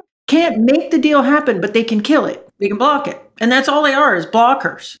champion can't make the deal happen, but they can kill it. They can block it. And that's all they are, is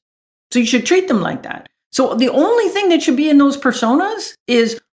blockers. So you should treat them like that. So the only thing that should be in those personas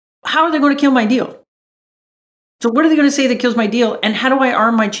is, how are they going to kill my deal? So what are they going to say that kills my deal? And how do I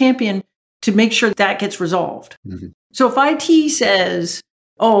arm my champion to make sure that gets resolved? Mm-hmm. So if IT says,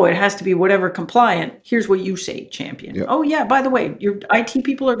 oh, it has to be whatever compliant, here's what you say, champion. Yep. Oh yeah, by the way, your IT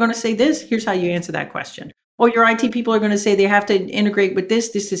people are going to say this. Here's how you answer that question. Oh, your IT people are going to say they have to integrate with this.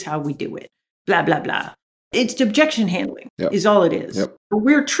 This is how we do it. Blah, blah, blah. It's objection handling is all it is. Yep. But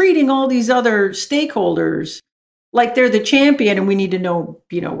we're treating all these other stakeholders like they're the champion, and we need to know,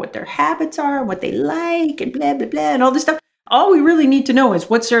 what their habits are, what they like, and blah, blah, blah, and all this stuff. All we really need to know is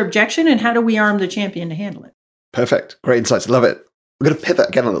what's their objection and how do we arm the champion to handle it. Perfect. Great insights. Love it. We're going to pivot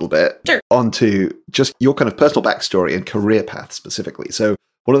again a little bit onto just your kind of personal backstory and career path specifically. So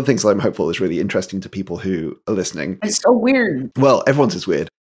one of the things that I'm hopeful is really interesting to people who are listening. It's so weird. Well, everyone's is weird.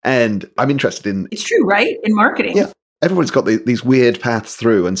 And I'm interested in... It's true, right? In marketing. Yeah. Everyone's got these weird paths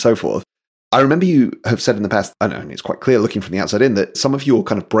through and so forth. I remember you have said in the past, I know it's quite clear looking from the outside in, that some of your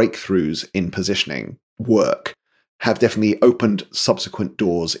kind of breakthroughs in positioning work have definitely opened subsequent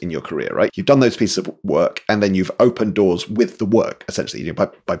doors in your career, right? You've done those pieces of work and then you've opened doors with the work, essentially,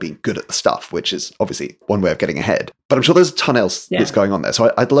 by being good at the stuff, which is obviously one way of getting ahead. But I'm sure there's a ton else that's going on there.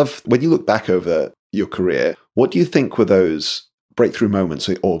 So I'd love, when you look back over your career, what do you think were those breakthrough moments,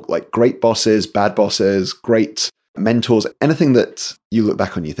 or great bosses, bad bosses, great mentors, anything that you look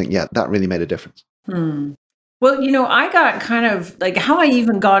back on, you think, yeah, that really made a difference? Well, I got kind of how I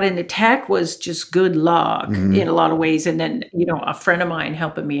even got into tech was just good luck in a lot of ways. And then, a friend of mine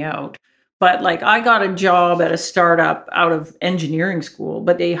helping me out. But I got a job at a startup out of engineering school,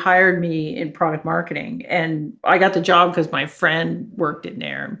 but they hired me in product marketing. And I got the job because my friend worked in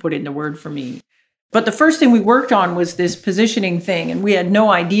there and put in the word for me. But the first thing we worked on was this positioning thing, and we had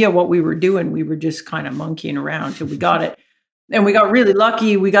no idea what we were doing. We were just kind of monkeying around till we got it. And we got really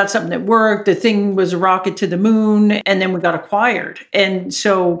lucky. We got something that worked. The thing was a rocket to the moon. And then we got acquired. And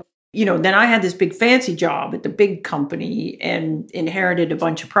so, then I had this big fancy job at the big company and inherited a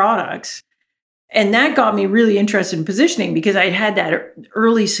bunch of products. And that got me really interested in positioning because I'd had that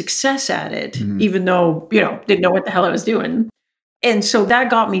early success at it, even though, didn't know what the hell I was doing. And so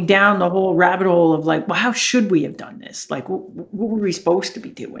that got me down the whole rabbit hole of like, well, how should we have done this? Like, what were we supposed to be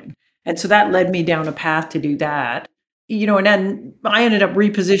doing? And so that led me down a path to do that. And then I ended up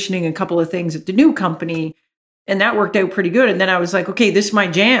repositioning a couple of things at the new company, and that worked out pretty good. And then I was like, okay, this is my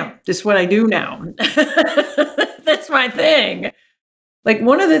jam. This is what I do now. That's my thing. Like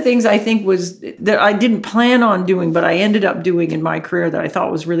one of the things I think was that I didn't plan on doing, but I ended up doing in my career that I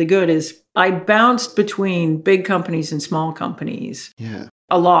thought was really good is I bounced between big companies and small companies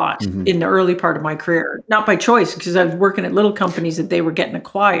a lot in the early part of my career. Not by choice, because I was working at little companies that they were getting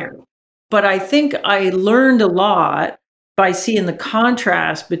acquired. But I think I learned a lot by seeing the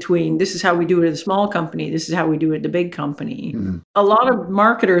contrast between this is how we do it at a small company, this is how we do it at the big company. A lot of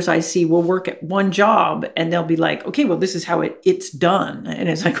marketers I see will work at one job and they'll be like, okay, well, this is how it's done. And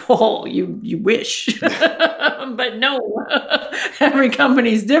it's like, oh, you wish. But no, every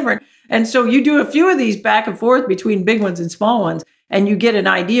company is different. And so you do a few of these back and forth between big ones and small ones, and you get an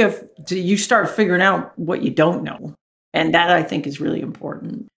idea, you start figuring out what you don't know. And that I think is really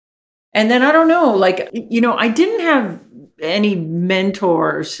important. And then I don't know, like, I didn't have any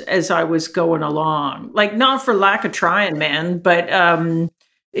mentors as I was going along, like not for lack of trying, man, but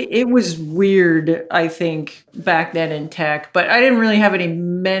it was weird, I think, back then in tech, but I didn't really have any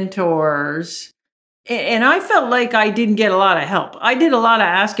mentors. And I felt like I didn't get a lot of help. I did a lot of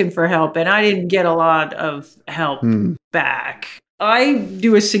asking for help, and I didn't get a lot of help back. I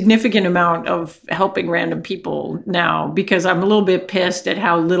do a significant amount of helping random people now because I'm a little bit pissed at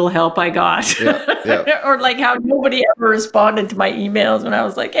how little help I got. Or like how nobody ever responded to my emails when I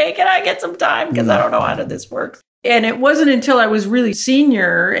was like, hey, can I get some time? Because I don't know how this works. And it wasn't until I was really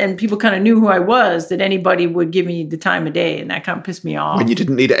senior and people kind of knew who I was that anybody would give me the time of day. And that kind of pissed me off. When you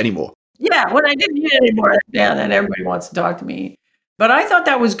didn't need it anymore. Yeah, when I didn't need it anymore. Yeah, then everybody wants to talk to me. But I thought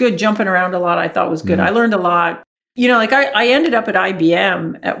that was good. Jumping around a lot, I thought was good. I learned a lot. Like I ended up at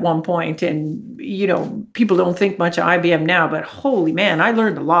IBM at one point, and, people don't think much of IBM now, but holy man, I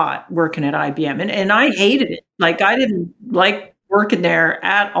learned a lot working at IBM, and I hated it. Like I didn't like working there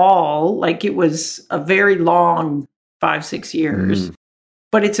at all. Like it was a very long 5-6 years,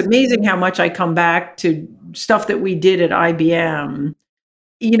 but it's amazing how much I come back to stuff that we did at IBM,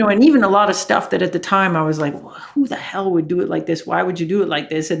 and even a lot of stuff that at the time I was like, well, who the hell would do it like this? Why would you do it like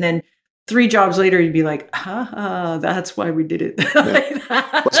this? And then 3 jobs later, you'd be like, that's why we did it. Like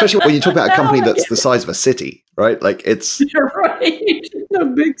well, especially when you talk about a company that's the size of a city, right? Like it's You're right. A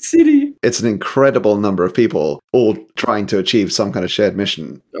big city. It's an incredible number of people all trying to achieve some kind of shared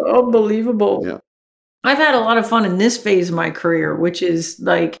mission. Unbelievable. Yeah. I've had a lot of fun in this phase of my career, which is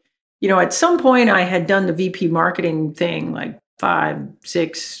like, at some point I had done the VP marketing thing like 5,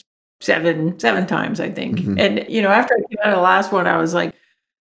 6, 7 times, I think. And, after I came out of the last one, I was like,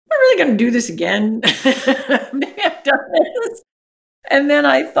 am I really going to do this again? Maybe I've done this. And then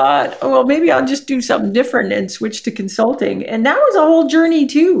I thought, oh, well, maybe I'll just do something different and switch to consulting. And that was a whole journey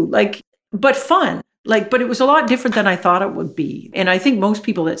too, but fun. But it was a lot different than I thought it would be. And I think most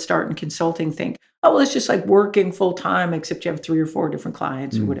people that start in consulting think, oh, well, it's just like working full time, except you have 3 or 4 different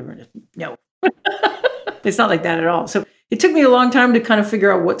clients or whatever. No, it's not like that at all. So it took me a long time to kind of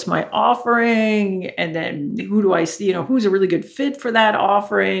figure out what's my offering, and then who do I see, who's a really good fit for that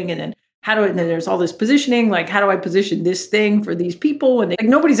offering, and then and then there's all this positioning, like how do I position this thing for these people? And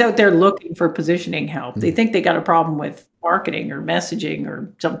nobody's out there looking for positioning help. They think they got a problem with marketing or messaging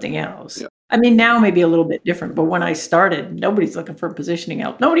or something else. Yeah. I mean, now maybe a little bit different, but when I started, nobody's looking for positioning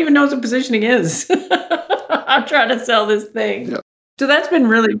help. Nobody even knows what positioning is. I'm trying to sell this thing. Yeah. So that's been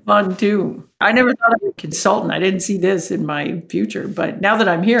really fun too. I never thought I'd be a consultant. I didn't see this in my future, but now that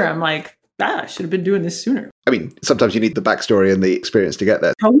I'm here, I'm like, I should have been doing this sooner. I mean, sometimes you need the backstory and the experience to get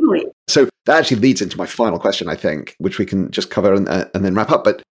there. Totally. So that actually leads into my final question, I think, which we can just cover and then wrap up.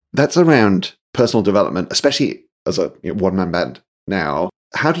 But that's around personal development, especially as a one-man band now.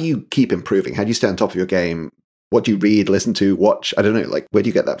 How do you keep improving? How do you stay on top of your game? What do you read, listen to, watch? I don't know. Like, where do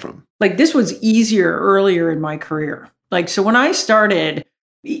you get that from? Like, this was easier earlier in my career. Like, so when I started,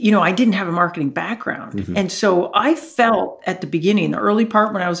 I didn't have a marketing background. And so I felt at the beginning, the early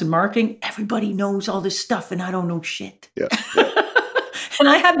part when I was in marketing, everybody knows all this stuff and I don't know shit. Yeah. And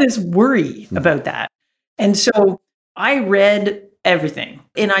I had this worry about that. And so I read everything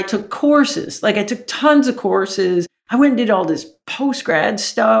and I took courses. Like I took tons of courses. I went and did all this post-grad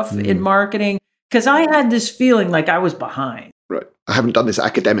stuff in marketing because I had this feeling like I was behind. I haven't done this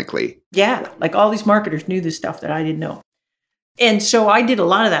academically. Yeah, like all these marketers knew this stuff that I didn't know. And so I did a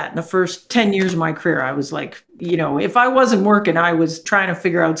lot of that in the first 10 years of my career. I was like, if I wasn't working, I was trying to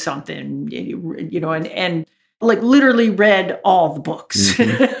figure out something, and like literally read all the books.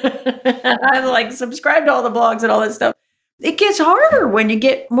 I like subscribed to all the blogs and all that stuff. It gets harder when you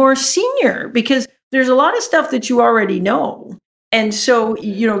get more senior because there's a lot of stuff that you already know. And so,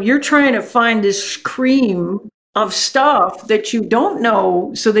 you're trying to find this cream of stuff that you don't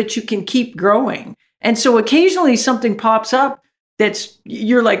know so that you can keep growing. And so occasionally something pops up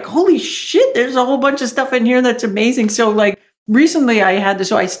you're like, holy shit, there's a whole bunch of stuff in here that's amazing. So like recently I had this,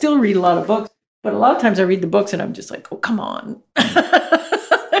 so I still read a lot of books, but a lot of times I read the books and I'm just like, oh, come on. There's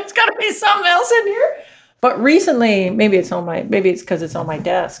got to be something else in here. But recently, maybe it's because it's on my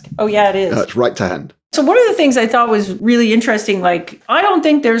desk. Oh yeah, it is. It's right to hand. So one of the things I thought was really interesting, like I don't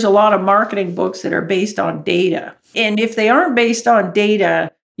think there's a lot of marketing books that are based on data. And if they aren't based on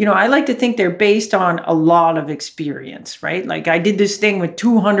data, I like to think they're based on a lot of experience, right? Like I did this thing with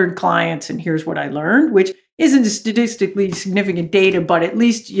 200 clients and here's what I learned, which isn't statistically significant data, but at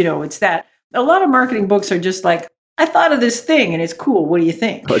least, it's that. A lot of marketing books are just like, I thought of this thing and it's cool. What do you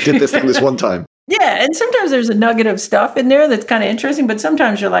think? I did this thing this one time. Yeah. And sometimes there's a nugget of stuff in there that's kind of interesting, but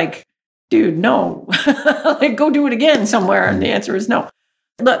sometimes you're like, dude, no, like go do it again somewhere. And the answer is no.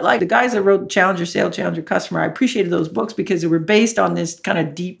 But like the guys that wrote Challenger Sale, Challenger Customer, I appreciated those books because they were based on this kind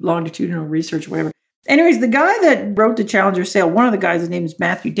of deep longitudinal research or whatever. Anyways, the guy that wrote the Challenger Sale, one of the guys, his name is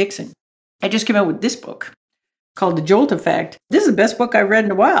Matthew Dixon. I just came out with this book called The Jolt Effect. This is the best book I've read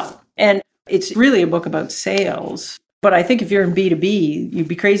in a while. And it's really a book about sales. But I think if you're in B2B, you'd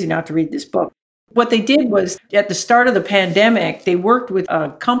be crazy not to read this book. What they did was at the start of the pandemic, they worked with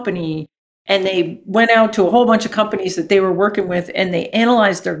a company and they went out to a whole bunch of companies that they were working with and they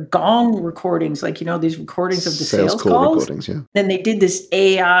analyzed their gong recordings, like, these recordings of the sales calls. Recordings, yeah. Then they did this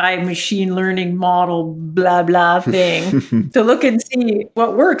AI machine learning model, blah, blah thing to look and see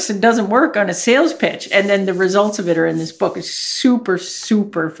what works and doesn't work on a sales pitch. And then the results of it are in this book. It's super,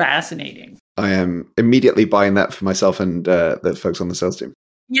 super fascinating. I am immediately buying that for myself and the folks on the sales team.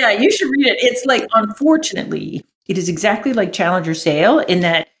 Yeah, you should read it. It's like, unfortunately, it is exactly like Challenger Sale in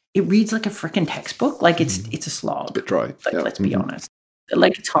that it reads like a freaking textbook. Like it's a slog. It's a bit dry. Like, let's be honest.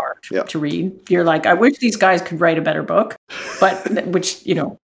 Like it's hard to read. You're like, I wish these guys could write a better book, but which,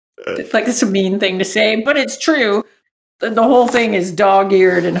 like it's a mean thing to say, but it's true. The whole thing is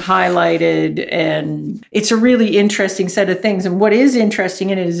dog-eared and highlighted, and it's a really interesting set of things. And what is interesting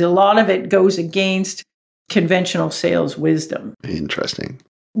in it is a lot of it goes against conventional sales wisdom. Interesting.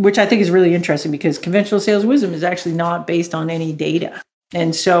 Which I think is really interesting because conventional sales wisdom is actually not based on any data.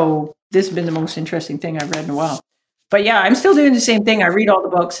 And so this has been the most interesting thing I've read in a while. But yeah, I'm still doing the same thing. I read all the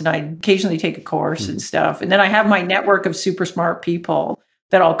books and I occasionally take a course and stuff. And then I have my network of super smart people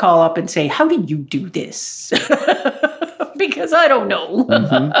that I'll call up and say, how did you do this? Because I don't know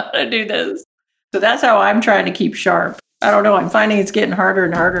how to do this. So that's how I'm trying to keep sharp. I don't know. I'm finding it's getting harder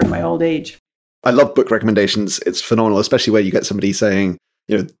and harder in my old age. I love book recommendations. It's phenomenal, especially where you get somebody saying,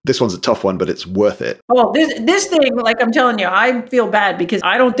 this one's a tough one, but it's worth it. Well, this thing, like I'm telling you, I feel bad because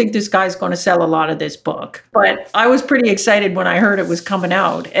I don't think this guy's going to sell a lot of this book. But I was pretty excited when I heard it was coming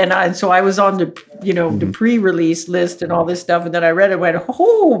out. And so I was on the, the pre-release list and all this stuff. And then I read it and went,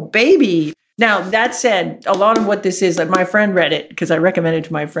 oh, baby. Now, that said, a lot of what this is, like my friend read it because I recommended it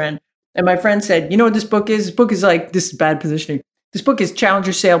to my friend. And my friend said, you know what this book is? This book is like, this is bad positioning. This book is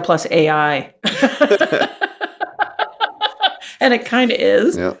Challenger Sale plus AI. And it kind of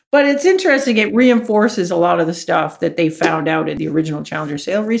is. Yeah. But it's interesting. It reinforces a lot of the stuff that they found out in the original Challenger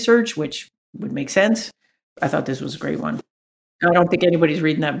Sale research, which would make sense. I thought this was a great one. I don't think anybody's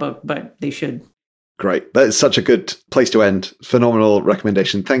reading that book, but they should. Great. That is such a good place to end. Phenomenal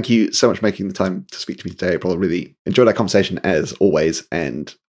recommendation. Thank you so much for making the time to speak to me today, April. I really enjoyed our conversation as always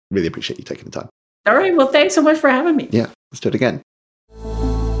and really appreciate you taking the time. All right. Well, thanks so much for having me. Yeah, let's do it again.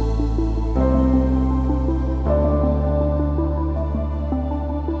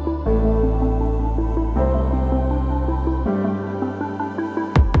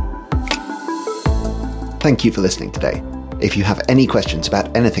 Thank you for listening today. If you have any questions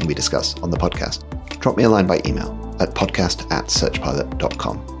about anything we discuss on the podcast, drop me a line by email at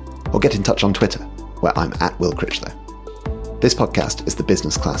podcast@searchpilot.com or get in touch on Twitter, where I'm @Will Critchlow. This podcast is the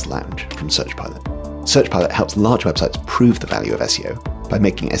Business Class Lounge from SearchPilot. SearchPilot helps large websites prove the value of SEO by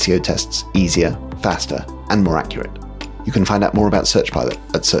making SEO tests easier, faster, and more accurate. You can find out more about SearchPilot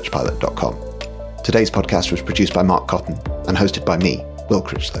at searchpilot.com. Today's podcast was produced by Mark Cotton and hosted by me, Will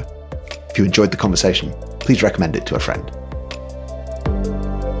Critchlow. If you enjoyed the conversation, please recommend it to a friend.